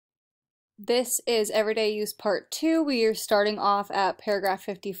This is Everyday Use Part 2. We are starting off at paragraph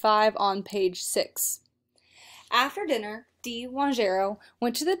 55 on page 6. After dinner, Dee Wangero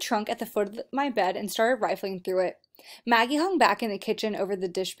went to the trunk at the foot of my bed and started rifling through it. Maggie hung back in the kitchen over the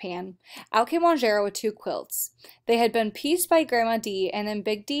dishpan. Out came Wangero with 2 quilts. They had been pieced by Grandma Dee, and then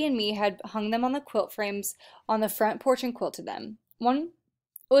Big D and me had hung them on the quilt frames on the front porch and quilted them. One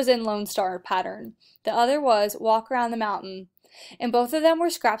was in Lone Star pattern. The other was Walk Around the Mountain, and both of them were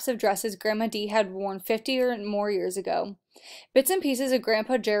scraps of dresses Grandma Dee had worn 50 or more years ago. Bits and pieces of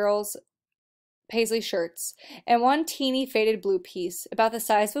Grandpa Gerald's paisley shirts, and one teeny faded blue piece, about the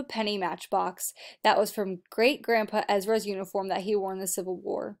size of a penny matchbox, that was from Great-Grandpa Ezra's uniform that he wore in the Civil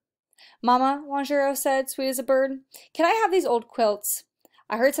War. "Mama," Wangero said, sweet as a bird, "can I have these old quilts?"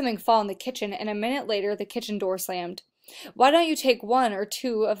 I heard something fall in the kitchen, and a minute later the kitchen door slammed. "Why don't you take 1 or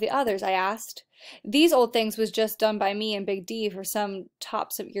 2 of the others?" I asked. "These old things was just done by me and Big D for some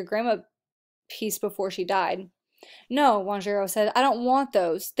tops of your grandma piece before she died." "No," Wangero said, "I don't want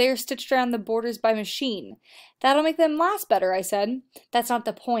those. They are stitched around the borders by machine." "That'll make them last better," I said. "That's not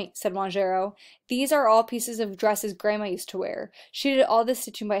the point," said Wangero. "These are all pieces of dresses Grandma used to wear. She did all the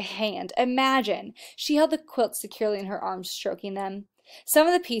stitching by hand. Imagine!" She held the quilts securely in her arms, stroking them. "Some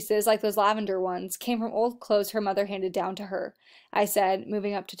of the pieces, like those lavender ones, came from old clothes her mother handed down to her," I said,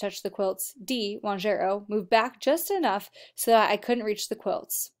 moving up to touch the quilts. Dee, Wangero, moved back just enough so that I couldn't reach the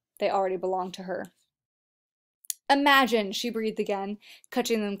quilts. They already belonged to her. "Imagine," she breathed again,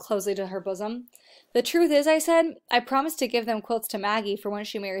 clutching them closely to her bosom. "The truth is," I said, "I promised to give them quilts to Maggie for when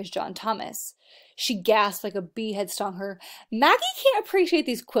she marries John Thomas." She gasped like a bee had stung her. "Maggie can't appreciate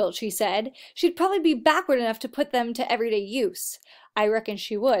these quilts," she said. "She'd probably be backward enough to put them to everyday use." "I reckon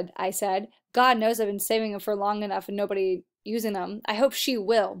she would," I said. "God knows I've been saving them for long enough and nobody using them. I hope she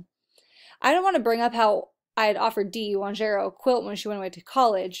will." I don't want to bring up how I had offered Dee Wangero a quilt when she went away to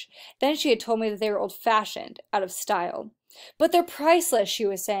college. Then she had told me that they were old-fashioned, out of style. "But they're priceless," she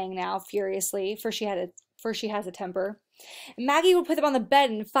was saying now, furiously, for she has a temper. "Maggie would put them on the bed,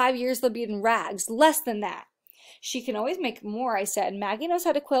 and in 5 years they'll be in rags. Less than that." "She can always make more," I said. "Maggie knows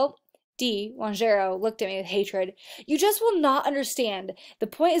how to quilt." Dee Wangero looked at me with hatred. "You just will not understand. The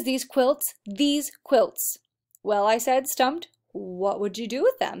point is these quilts. These quilts." "Well," I said, stumped, "what would you do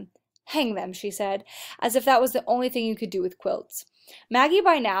with them?" "Hang them," she said, as if that was the only thing you could do with quilts. Maggie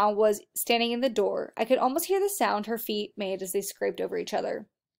by now was standing in the door. I could almost hear the sound her feet made as they scraped over each other.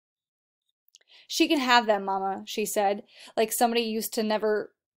 "She can have them, Mama," she said, like somebody used to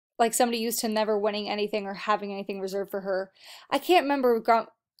never winning anything or having anything reserved for her. "I can't remember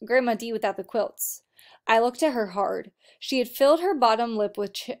Grandma Dee without the quilts." I looked at her hard. She had filled her bottom lip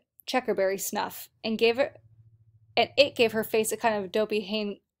with checkerberry snuff, and it gave her face a kind of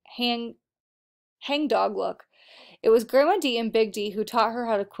dopey hangdog look. It was Grandma Dee and Big D who taught her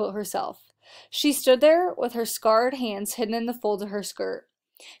how to quilt herself. She stood there with her scarred hands hidden in the folds of her skirt.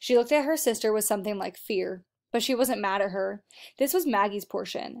 She looked at her sister with something like fear, but she wasn't mad at her. This was Maggie's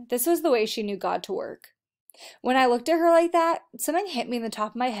portion. This was the way she knew God to work. When I looked at her like that, something hit me in the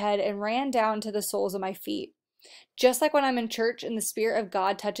top of my head and ran down to the soles of my feet. Just like when I'm in church and the Spirit of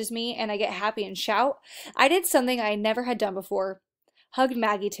God touches me and I get happy and shout, I did something I never had done before. Hugged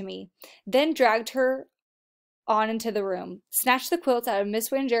Maggie to me, then dragged her on into the room, snatched the quilts out of Miss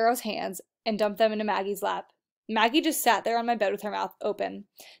Wangero's hands, and dumped them into Maggie's lap. Maggie just sat there on my bed with her mouth open.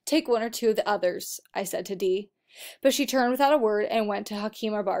 "Take 1 or 2 of the others," I said to Dee. But she turned without a word and went to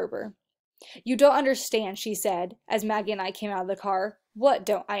Hakeem our barber. "You don't understand," she said, as Maggie and I came out of the car. "What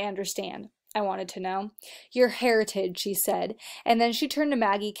don't I understand?" I wanted to know. "Your heritage," she said, and then she turned to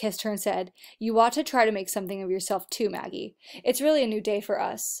Maggie, kissed her, and said, "You ought to try to make something of yourself too, Maggie. It's really a new day for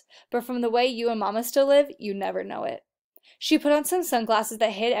us. But from the way you and Mama still live, you never know it." She put on some sunglasses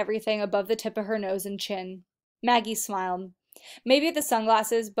that hid everything above the tip of her nose and chin. Maggie smiled. Maybe at the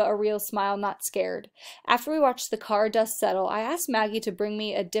sunglasses, but a real smile, not scared. After we watched the car dust settle, I asked Maggie to bring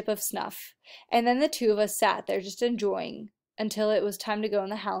me a dip of snuff, and then the 2 of us sat there just enjoying until it was time to go in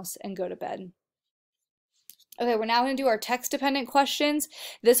the house and go to bed. Okay, we're now going to do our text-dependent questions.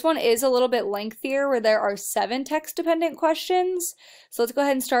 This one is a little bit lengthier, where there are 7 text-dependent questions. So let's go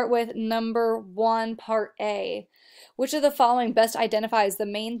ahead and start with number 1, part A. Which of the following best identifies the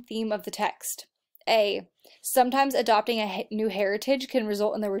main theme of the text? A. Sometimes adopting a new heritage can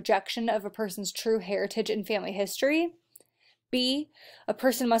result in the rejection of a person's true heritage and family history. B. A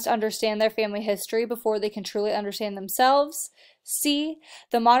person must understand their family history before they can truly understand themselves. C.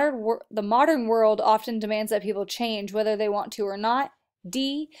 The modern world often demands that people change whether they want to or not.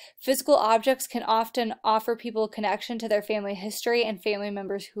 D. Physical objects can often offer people a connection to their family history and family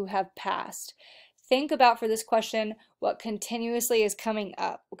members who have passed. think about for this question what continuously is coming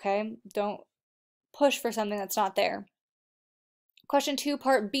up, okay? Don't push for something that's not there. Question 2,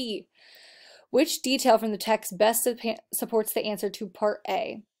 part B. Which detail from the text best supports the answer to part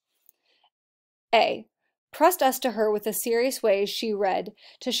A? A. Pressed us to her with the serious ways she read,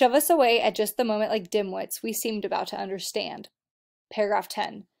 to shove us away at just the moment like dimwits we seemed about to understand. Paragraph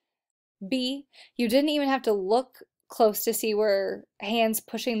 10. B. You didn't even have to look close to see where hands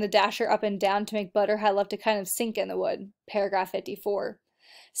pushing the dasher up and down to make butter had left a kind of sink in the wood. Paragraph 54.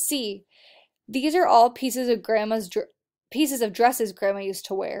 C. These are all pieces of dresses Grandma used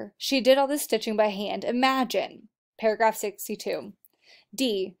to wear. She did all this stitching by hand. Imagine. Paragraph 62.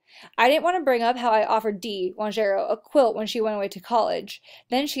 D. I didn't want to bring up how I offered D. Wangero a quilt when she went away to college.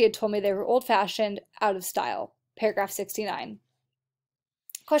 Then she had told me they were old-fashioned, out of style. Paragraph 69.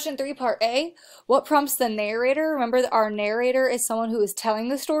 Question 3, part A. What prompts the narrator? Remember that our narrator is someone who is telling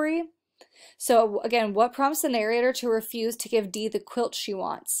the story. So again, what prompts the narrator to refuse to give D the quilt she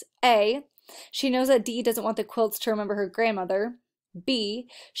wants? A. She knows that D doesn't want the quilts to remember her grandmother. B.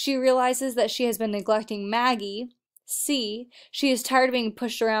 She realizes that she has been neglecting Maggie. C. She is tired of being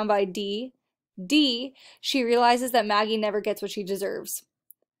pushed around by D. D. She realizes that Maggie never gets what she deserves.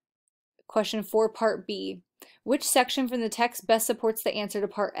 Question 4, part B. Which section from the text best supports the answer to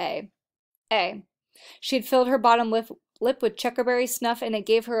part A? A. She had filled her bottom lip with checkerberry snuff and it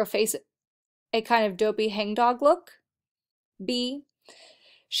gave her a kind of dopey hangdog look. B.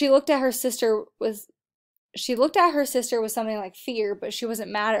 She looked at her sister with something like fear, but she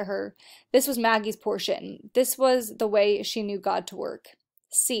wasn't mad at her. This was Maggie's portion. This was the way she knew God to work.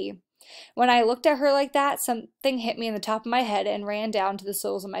 C. When I looked at her like that, something hit me in the top of my head and ran down to the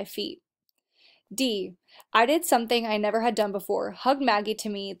soles of my feet. D. I did something I never had done before, hugged Maggie to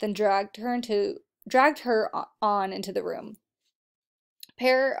me, then dragged her on into the room.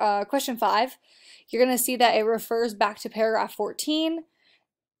 Question 5. You're going to see that it refers back to paragraph 14.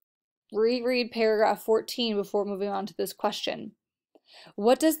 Reread paragraph 14 before moving on to this question.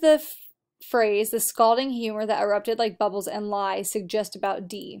 What does the phrase, the scalding humor that erupted like bubbles and lies, suggest about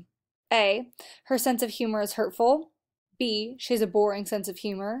D? A. Her sense of humor is hurtful. B. She has a boring sense of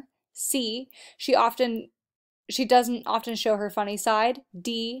humor. C. She doesn't often show her funny side.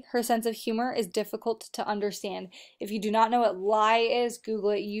 D. Her sense of humor is difficult to understand. If you do not know what lie is,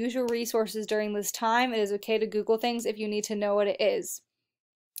 Google it. Use your resources during this time. It is okay to Google things if you need to know what it is.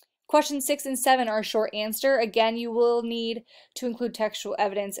 Questions 6 and 7 are a short answer. Again, you will need to include textual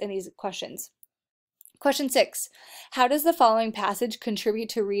evidence in these questions. Question 6. How does the following passage contribute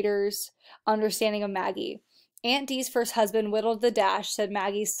to readers' understanding of Maggie? Aunt Dee's first husband whittled the dash, said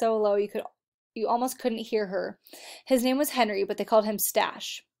Maggie so low you almost couldn't hear her. His name was Henry, but they called him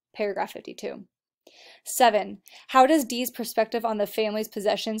Stash. Paragraph 52. 7. How does Dee's perspective on the family's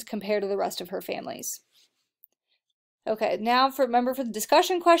possessions compare to the rest of her family's? Okay, now remember for the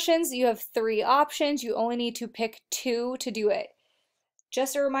discussion questions, you have 3 options. You only need to pick 2 to do it.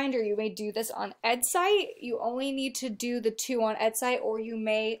 Just a reminder, you may do this on EdSite. You only need to do the 2 on EdSite, or you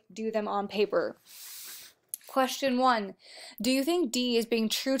may do them on paper. Question 1. Do you think D is being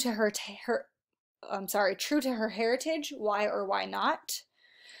true to her heritage? Why or why not?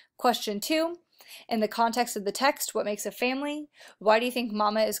 Question 2. In the context of the text, what makes a family? Why do you think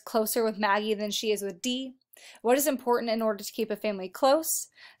Mama is closer with Maggie than she is with D? What is important in order to keep a family close?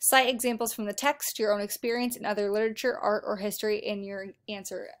 Cite examples from the text, your own experience in other literature, art, or history in your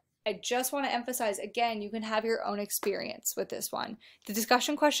answer. I just want to emphasize, again, you can have your own experience with this one. The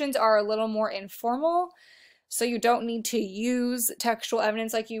discussion questions are a little more informal, so you don't need to use textual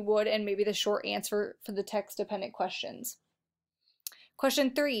evidence like you would in maybe the short answer for the text-dependent questions.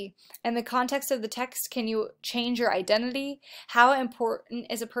 Question 3. In the context of the text, can you change your identity? How important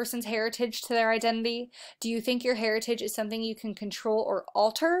is a person's heritage to their identity? Do you think your heritage is something you can control or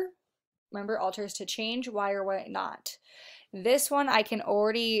alter? Remember, alter is to change. Why or why not? This one, I can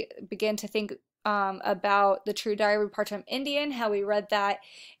already begin to think about the True Diary of a Part-Time Indian, how we read that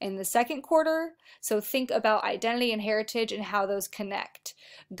in the 2nd quarter. So think about identity and heritage and how those connect.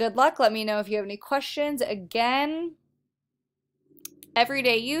 Good luck. Let me know if you have any questions. Again,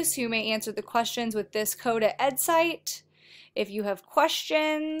 everyday use, you may answer the questions with this code at EdSite. If you have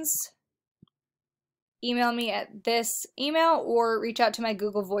questions, email me at this email or reach out to my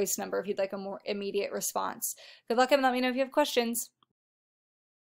Google Voice number if you'd like a more immediate response. Good luck and let me know if you have questions.